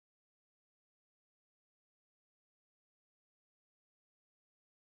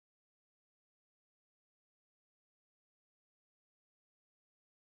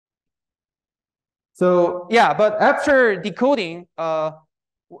So yeah, but after decoding,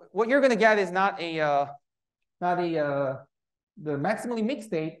 what you're going to get is not the maximally mixed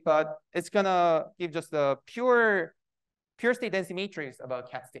state, but it's going to give just the pure state density matrix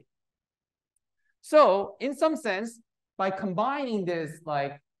about cat state. So in some sense, by combining this,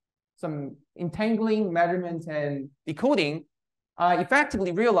 like some entangling, measurement, and decoding, I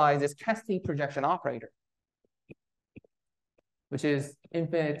effectively realize this cat state projection operator, which is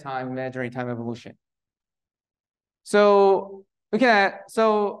infinite time imaginary time evolution. So the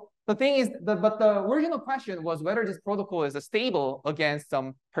thing is, but the original question was whether this protocol is stable against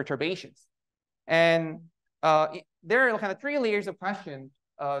some perturbations. And there are kind of 3 layers of question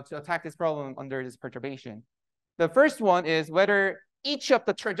to attack this problem under this perturbation. The first one is whether each of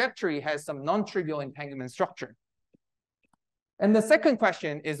the trajectory has some non-trivial entanglement structure. And the second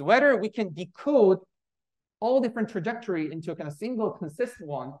question is whether we can decode all different trajectory into a kind of single consistent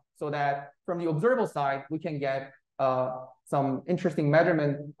one, so that from the observable side, we can get some interesting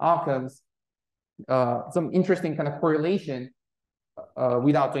measurement outcomes, some interesting kind of correlation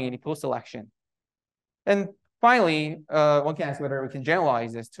without doing any post-selection. And finally, one can ask whether we can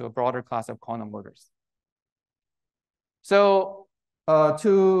generalize this to a broader class of quantum orders. So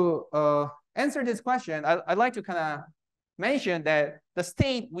to answer this question, I'd like to kind of mention that the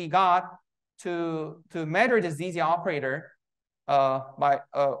state we got to measure the ZZ operator by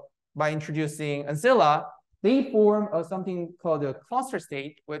introducing ancilla, they form something called a cluster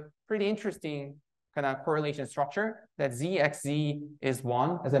state with pretty interesting kind of correlation structure that ZXZ is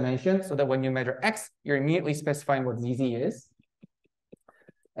 1, as I mentioned, so that when you measure X, you're immediately specifying what ZZ is.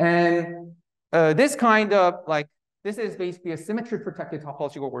 And this kind of this is basically a symmetry protected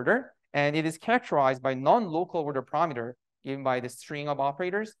topological order, and it is characterized by non-local order parameter given by the string of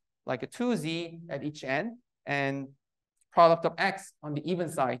operators, like a 2Z at each end and product of X on the even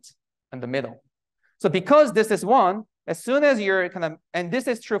side in the middle. So because this is 1, as soon as you're and this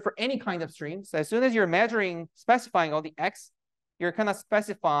is true for any kind of stream, so as soon as you're specifying all the X, you're kind of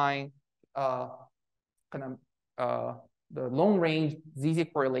specifying the long range ZZ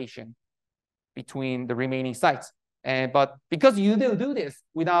correlation between the remaining sites. But because you do this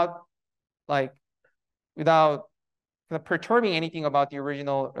without perturbing anything about the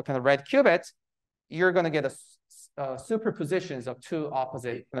original kind of red qubits, you're going to get a superpositions of 2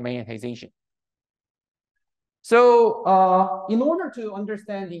 opposite kind of magnetization. So in order to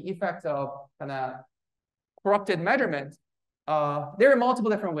understand the effect of kind of corrupted measurement, there are multiple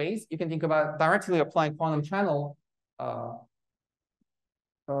different ways. You can think about directly applying quantum channel,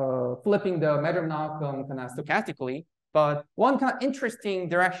 flipping the measurement outcome kind of stochastically. But one kind of interesting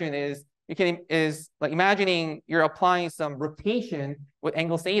direction is like imagining you're applying some rotation with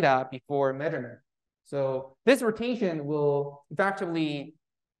angle theta before measurement. So this rotation will effectively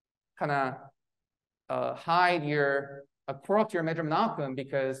kind of corrupt your measurement outcome,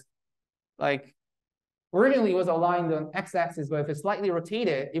 because like originally it was aligned on x-axis, but if it's slightly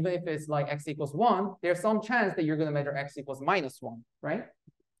rotated, even if it's like x equals 1, there's some chance that you're going to measure x equals -1, right?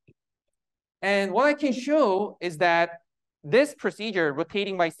 And what I can show is that this procedure,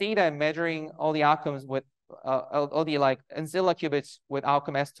 rotating by theta and measuring all the outcomes with all the like ancilla qubits with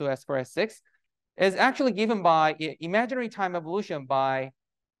outcome S2, S4, S6, is actually given by imaginary time evolution by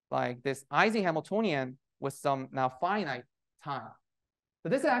like this Ising Hamiltonian with some now finite time. So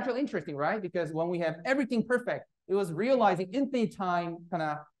this is actually interesting, right? Because when we have everything perfect, it was realizing infinite time kind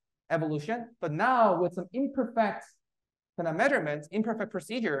of evolution. But now with some imperfect kind of measurements, imperfect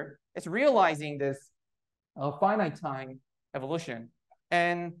procedure, it's realizing this finite time evolution.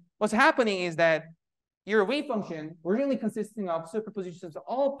 And what's happening is that your wave function, originally consisting of superpositions of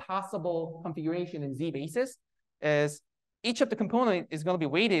all possible configuration in Z basis, is each of the component is going to be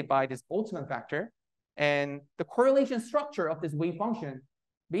weighted by this Boltzmann factor. And the correlation structure of this wave function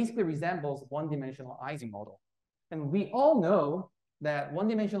basically resembles one-dimensional Ising model. And we all know that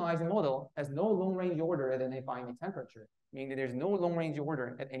one-dimensional Ising model has no long-range order at any finite temperature, meaning that there's no long-range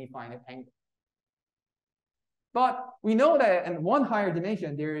order at any finite angle. But we know that in one higher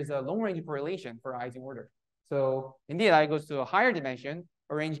dimension, there is a long-range correlation for Ising order. So indeed, I goes to a higher dimension,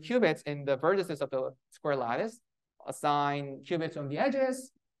 arrange qubits in the vertices of the square lattice, assign qubits on the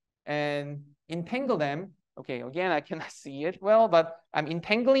edges, and entangle them. Okay, again, I cannot see it well, but I'm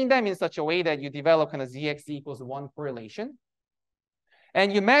entangling them in such a way that you develop kind of ZX equals 1 correlation.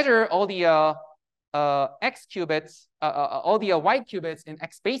 And you measure all the X qubits, all the Y qubits in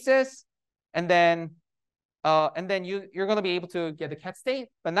X spaces, and then you're going to be able to get the cat state.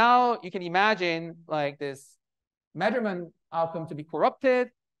 But now you can imagine like this measurement outcome to be corrupted,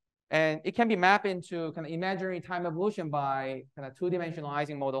 and it can be mapped into kind of imaginary time evolution by kind of 2-dimensional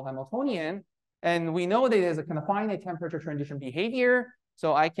Ising model Hamiltonian. And we know that there's a kind of finite temperature transition behavior.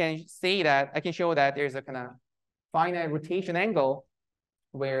 So I can say that, I can show that there's a kind of finite rotation angle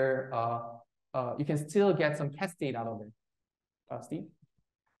where you can still get some cascade out of it. Steve?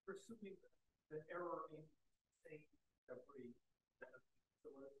 Presuming the error in state every.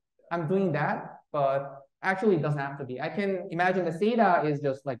 I'm doing that, but actually it doesn't have to be. I can imagine the theta is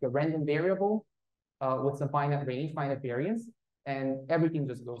just like a random variable with some finite range, finite variance, and everything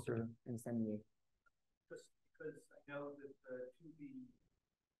just goes through in the same way. Just because I know that the 2D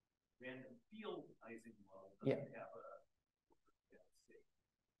random field Ising model doesn't have a state.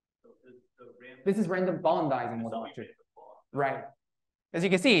 So the random. This is random bond Ising model, actually. Right. As you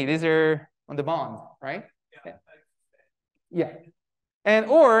can see, these are on the bond, right? Yeah. Yeah. And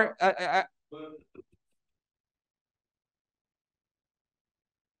or yeah.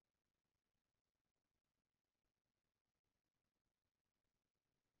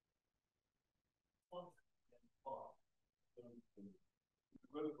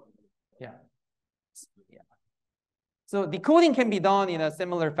 So decoding can be done in a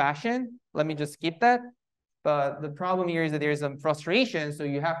similar fashion. Let me just skip that. But the problem here is that there's some frustration. So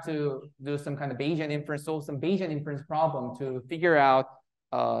you have to do some kind of Bayesian inference, solve some Bayesian inference problem to figure out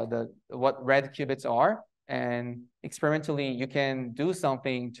what red qubits are. And experimentally, you can do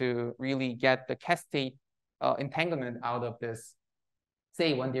something to really get the cascade entanglement out of this,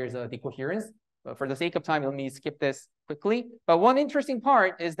 say, when there's a decoherence. But for the sake of time, let me skip this quickly. But one interesting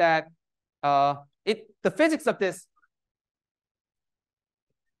part is that the physics of this.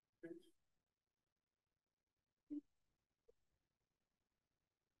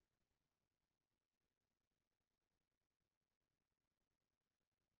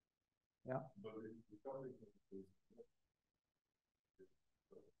 Yeah.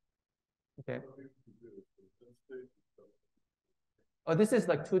 Okay. Oh, this is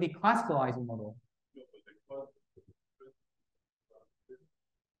like 2D classicalizing model.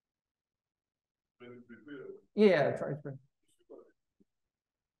 Yeah, try it.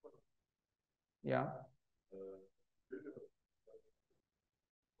 Yeah.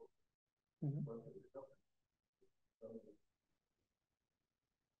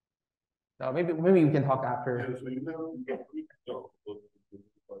 No, maybe we can talk after.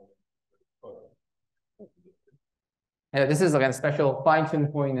 Yeah, this is like a special fine-tune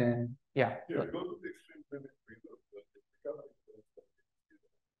point, and yeah.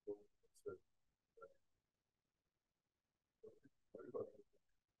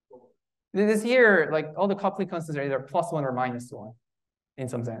 This here, like all the coupling constants are either +1 or -1 in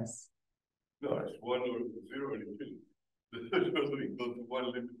some sense. No, it's 1 or 0 and infinity. It doesn't go to one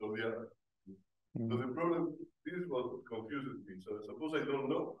limit or the other. So the problem, this is what confuses me. So suppose I don't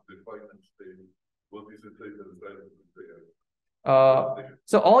know the final state. What is the state of the state?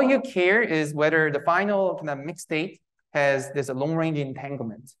 So all you care is whether the final kind of mixed state has this long range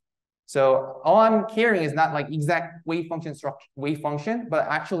entanglement. So all I'm caring is not like exact wave function structure, wave function, but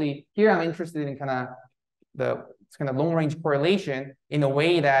actually here I'm interested in kind of the kind of long range correlation in a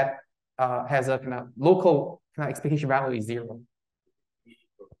way that has a kind of local kind of expectation value is 0.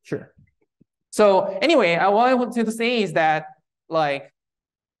 Sure. So anyway, what I wanted to say is that like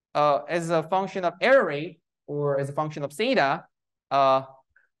as a function of error rate or as a function of theta,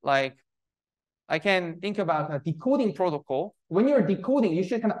 like I can think about a decoding protocol. When you're decoding, you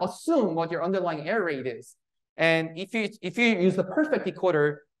should kind of assume what your underlying error rate is. And if you use the perfect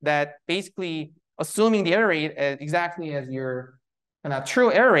decoder that basically assuming the error rate exactly as your kind of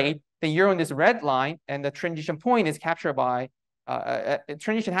true error rate, then you're on this red line, and the transition point is captured by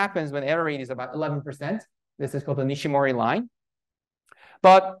transition happens when error rate is about 11%. This is called the Nishimori line.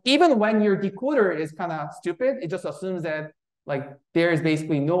 But even when your decoder is kind of stupid, it just assumes that like there is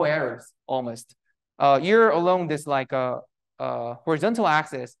basically no errors almost. You're along this like horizontal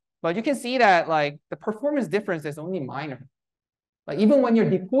axis, but you can see that like the performance difference is only minor. Like even when your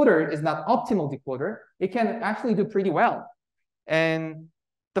decoder is not optimal decoder, it can actually do pretty well. And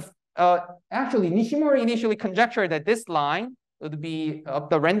actually Nishimori initially conjectured that this line would be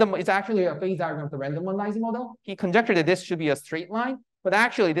the random. It's actually a phase diagram of the random Ising model. He conjectured that this should be a straight line, but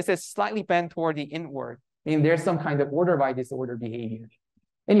actually this is slightly bent toward the inward. I mean, there's some kind of order by disorder behavior.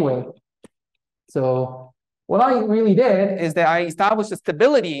 Anyway, so what I really did is that I established a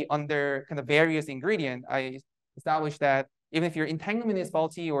stability under kind of various ingredient. I established that even if your entanglement is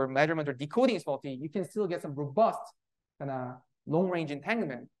faulty or measurement or decoding is faulty, you can still get some robust kind of long range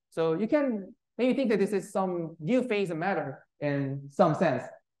entanglement. So you can maybe think that this is some new phase of matter in some sense.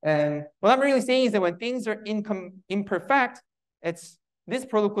 And what I'm really saying is that when things are imperfect, this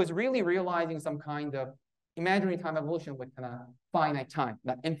protocol is really realizing some kind of imaginary time evolution with kind of finite time,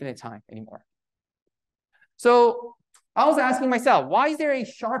 not infinite time anymore. So I was asking myself, why is there a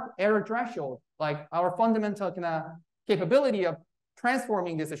sharp error threshold? Like our fundamental kind of capability of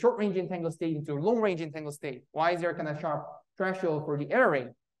transforming this a short-range entangled state into a long-range entangled state. Why is there kind of sharp threshold for the error rate?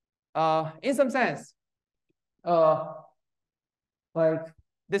 In some sense, like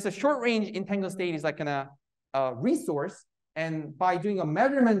this a short-range entangled state is like kind of resource, and by doing a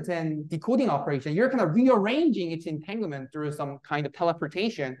measurement and decoding operation, you're kind of rearranging its entanglement through some kind of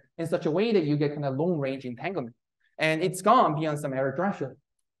teleportation in such a way that you get kind of long-range entanglement, and it's gone beyond some error threshold.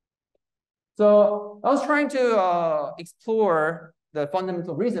 So I was trying to explore the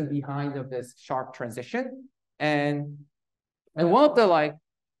fundamental reason behind of this sharp transition, and one of the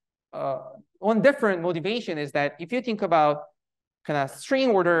one different motivation is that if you think about kind of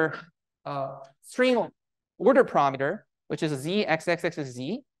string order parameter, which is a z, x, x, x is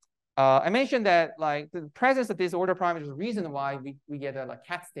z. I mentioned that like the presence of this order parameter is the reason why we get a like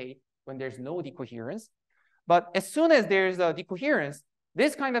cat state when there's no decoherence. But as soon as there's a decoherence,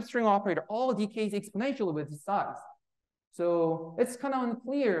 this kind of string operator all decays exponentially with the size. So it's kind of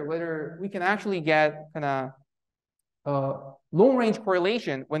unclear whether we can actually get kind of long-range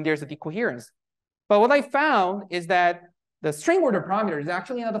correlation when there's a decoherence. But what I found is that the string order parameter is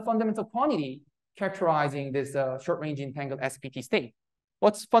actually not a fundamental quantity characterizing this short-range entangled SPT state.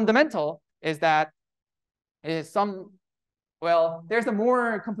 What's fundamental is that there's a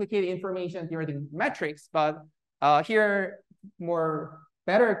more complicated information theoretic metrics, but here for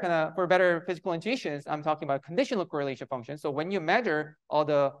better physical intuitions, I'm talking about conditional correlation function. So when you measure all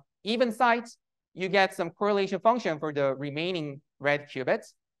the even sites, you get some correlation function for the remaining red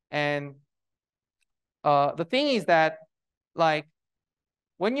qubits. And the thing is that like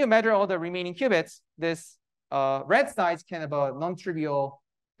when you measure all the remaining qubits, this red sites can have a non-trivial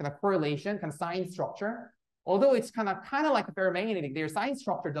kind of correlation, kind of sign structure. Although it's kind of like a ferromagnetic, their sign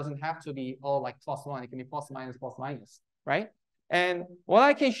structure doesn't have to be all like +1. It can be plus minus, right? And what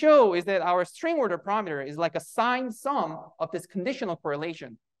I can show is that our string order parameter is like a signed sum of this conditional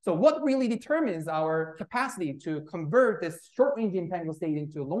correlation. So what really determines our capacity to convert this short-range entangled state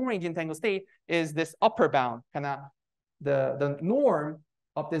into a long-range entangled state is this upper bound, kind of the norm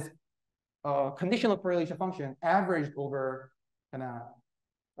of this conditional correlation function averaged over kind of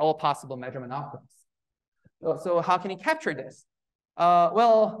all possible measurement outcomes. So how can you capture this?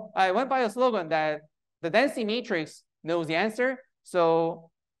 Well, I went by a slogan that the density matrix knows the answer. So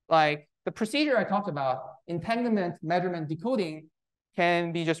like the procedure I talked about, entanglement, measurement, decoding,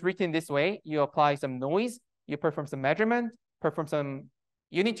 can be just written this way. You apply some noise, you perform some measurement, perform some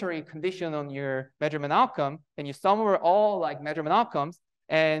unitary condition on your measurement outcome, and you sum over all like measurement outcomes.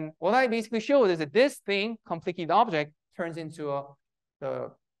 And what I basically showed is that this thing, complicated object, turns into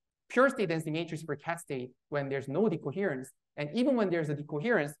the pure state density matrix for cat state when there's no decoherence. And even when there's a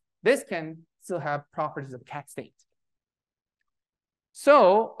decoherence, this can still have properties of cat state.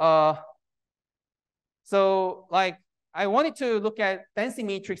 So, like I wanted to look at density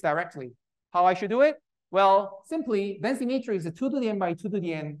matrix directly. How I should do it? Well, simply density matrix is a 2 to the n by 2 to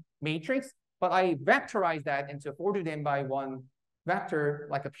the n matrix, but I vectorize that into a 4 to the n by 1 vector,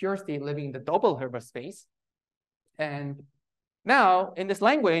 like a pure state living in the double Hilbert space. And now in this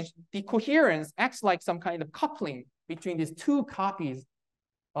language, the coherence acts like some kind of coupling between these two copies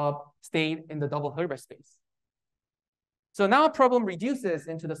of state in the double Hilbert space. So now problem reduces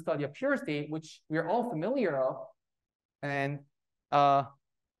into the study of pure state, which we're all familiar of. And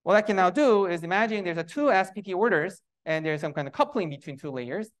what I can now do is imagine there's a two SPT orders and there's some kind of coupling between two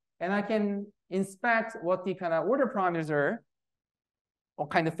layers. And I can inspect what the kind of order parameters are, what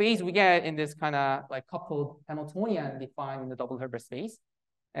kind of phase we get in this kind of like coupled Hamiltonian defined in the double Hilbert space.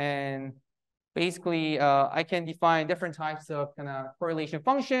 And basically, I can define different types of kind of correlation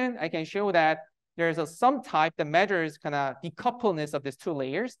function. I can show that there's some type that measures kind of decoupledness of these two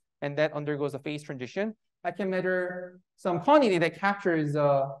layers, and that undergoes a phase transition. I can measure some quantity that captures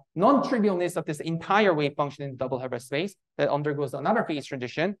non-trivialness of this entire wave function in the double Hilbert space that undergoes another phase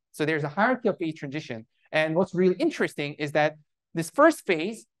transition. So there's a hierarchy of phase transition. And what's really interesting is that this first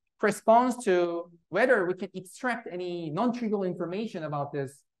phase corresponds to whether we can extract any non-trivial information about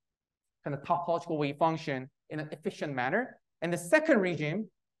this kind of topological wave function in an efficient manner. And the second regime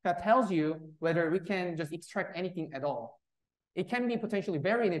kind of tells you whether we can just extract anything at all. It can be potentially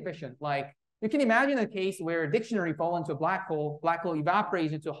very inefficient. Like you can imagine a case where a dictionary falls into a black hole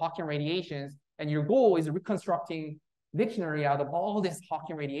evaporates into Hawking radiations, and your goal is reconstructing dictionary out of all this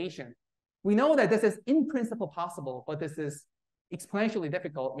Hawking radiation. We know that this is in principle possible, but this is exponentially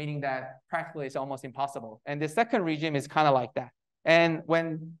difficult, meaning that practically it's almost impossible. And the second regime is kind of like that. And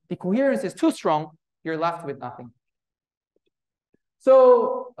when the coherence is too strong, you're left with nothing.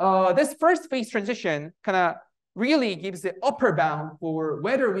 So this first phase transition kind of really gives the upper bound for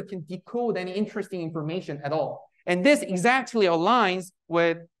whether we can decode any interesting information at all. And this exactly aligns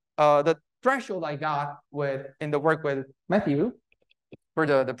with the threshold I got in the work with Matthew for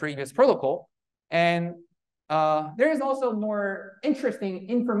the previous protocol. And there is also more interesting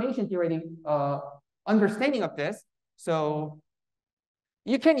information theoretic understanding of this. So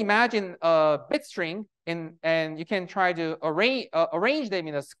you can imagine a bit string and you can try to arrange them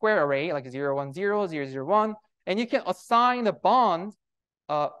in a square array, like 0, 1, 0, 0, 0, 1. And you can assign the bond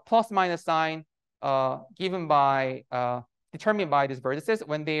plus minus sign determined by these vertices.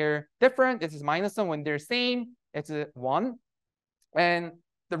 When they're different, this is -1. When they're same, it's a 1. And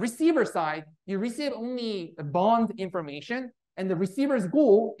the receiver side, you receive only bond information, and the receiver's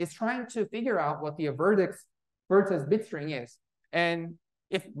goal is trying to figure out what the vertex bit string is. And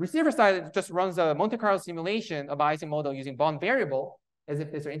if receiver side just runs a Monte Carlo simulation of Ising model using bond variable, as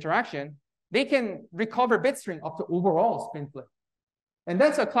if there's an interaction, they can recover bit string up to overall spin flip. And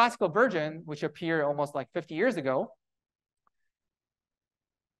that's a classical version, which appeared almost like 50 years ago.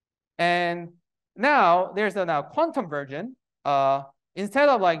 And now there's a quantum version. Instead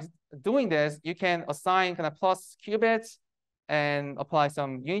of like doing this, you can assign kind of plus qubits and apply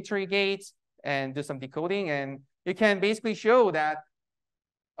some unitary gates and do some decoding. And you can basically show that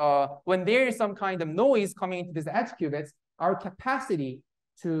when there is some kind of noise coming into these edge qubits, our capacity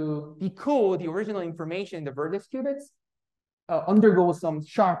to decode the original information in the vertex qubits undergoes some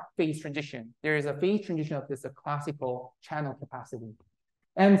sharp phase transition. There is a phase transition of this classical channel capacity.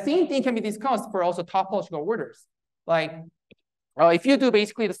 And same thing can be discussed for also topological orders. Like if you do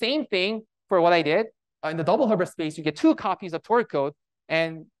basically the same thing for what I did in the double Hilbert space, you get 2 copies of toric code,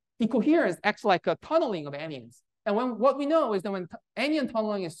 and decoherence acts like a tunneling of anyons. And what we know is that when anion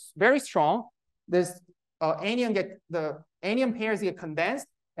tunneling is very strong, this anion pairs get condensed,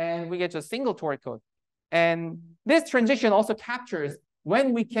 and we get a single toric code. And this transition also captures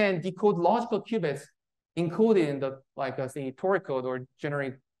when we can decode logical qubits encoded in the say toric code or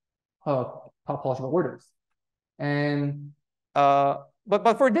generate topological orders. And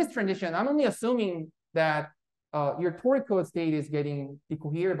but for this transition, I'm only assuming that your toric code state is getting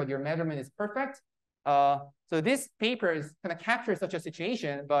decoherent, but your measurement is perfect. So this paper is kind of captures such a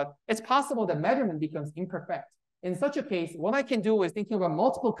situation, but it's possible that measurement becomes imperfect. In such a case, what I can do is thinking about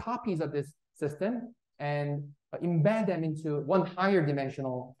multiple copies of this system and embed them into one higher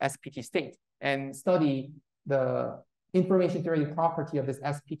dimensional SPT state and study the information theoretic property of this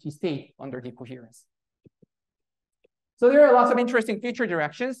SPT state under decoherence. So there are lots of interesting future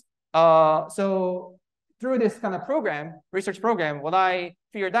directions. So through this kind of research program, what I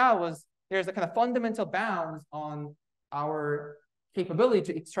figured out was there's a kind of fundamental bounds on our capability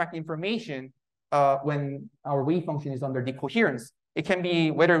to extract information when our wave function is under decoherence. It can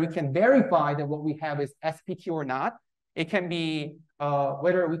be whether we can verify that what we have is SPT or not. It can be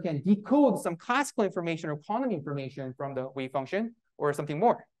whether we can decode some classical information or quantum information from the wave function or something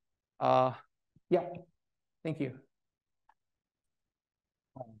more. Yeah, thank you.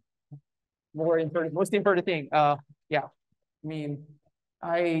 Most important thing. Yeah, I mean,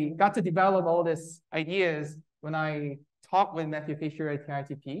 I got to develop all these ideas when I talked with Matthew Fisher at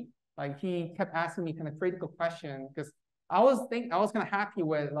TITP. Like he kept asking me kind of critical questions because I was kind of happy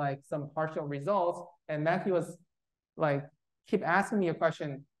with like some partial results, and Matthew was like keep asking me a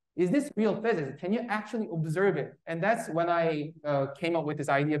question: is this real physics? Can you actually observe it? And that's when I came up with this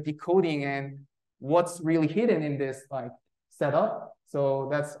idea of decoding and what's really hidden in this like setup. So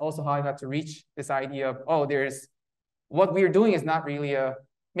that's also how I got to reach this idea of, oh, what we're doing is not really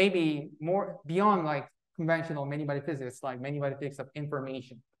maybe more beyond like conventional many-body physics, like many-body physics of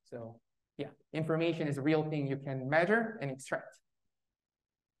information. So yeah, information is a real thing you can measure and extract.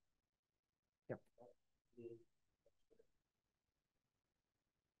 Yep.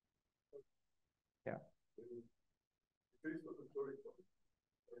 Yeah.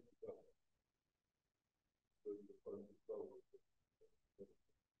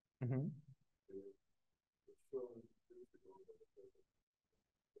 Mm-hmm.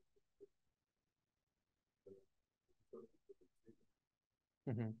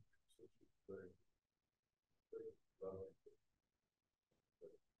 Mm-hmm.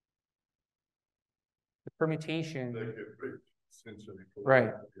 The permutation.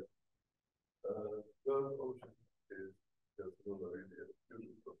 Right.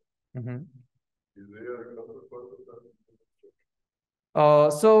 Mm-hmm.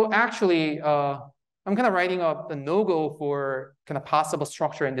 So actually, I'm kind of writing up the no-go for kind of possible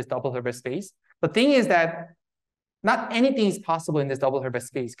structure in this double Hilbert space. The thing is that not anything is possible in this double Hilbert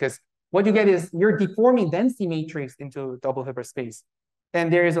space because what you get is you're deforming density matrix into double Hilbert space.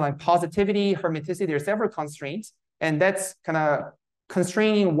 And there is like positivity, hermiticity, there are several constraints. And that's kind of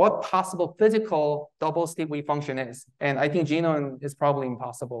constraining what possible physical double state wave function is. And I think Genon is probably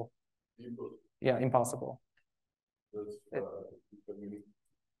impossible. Yeah, impossible.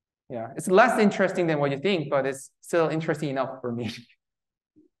 Yeah, it's less interesting than what you think, but it's still interesting enough for me.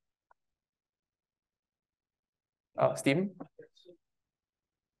 Stephen?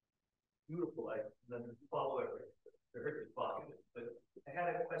 Beautiful. I then follow everything. Very positive. But I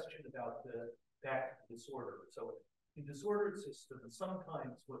had a question about the back disorder. So in disordered systems,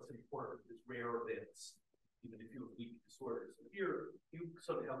 sometimes what's important is rare events, even if you have weak disorders. So here, you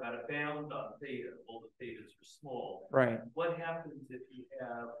somehow got a bound on theta. All the thetas are small. Right. What happens if you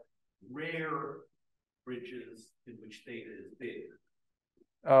have rare bridges in which theta is big?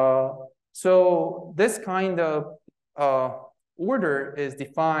 So this kind of order is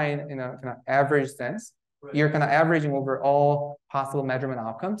defined in a kind of average sense. Right. You're kind of averaging over all possible measurement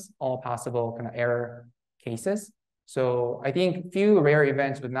outcomes, all possible kind of error cases. So I think few rare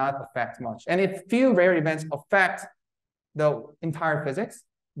events would not affect much. And if few rare events affect the entire physics,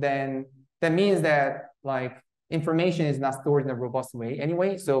 then that means that like information is not stored in a robust way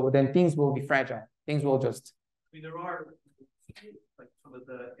anyway. So then things will be fragile. Things will just. I mean, there are like some of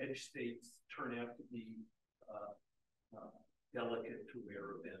the edge states turn out to be delicate to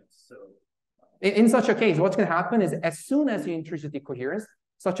rare events. So in such a case, what's going to happen is as soon as you introduce decoherence,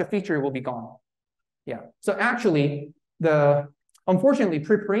 such a feature will be gone. Yeah. So actually, unfortunately,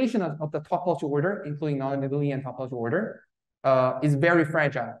 preparation of the topological order, including non-Mendelian topological order, is very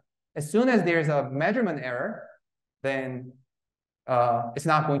fragile. As soon as there's a measurement error, then it's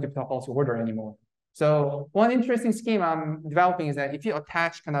not going to be topological order anymore. So one interesting scheme I'm developing is that if you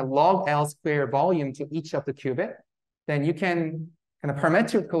attach kind of log L square volume to each of the qubit, then you can kind of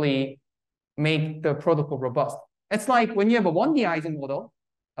parametrically make the protocol robust. It's like when you have a 1D Ising model,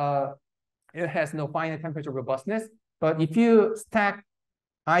 it has no finite temperature robustness. But if you stack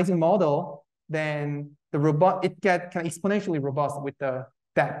Ising model, then it gets kind of exponentially robust with the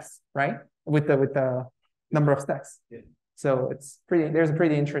stacks, right? With the number of stacks. Yeah. So there's a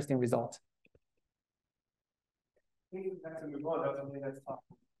pretty interesting result. I think that's a move on. That's something that's talked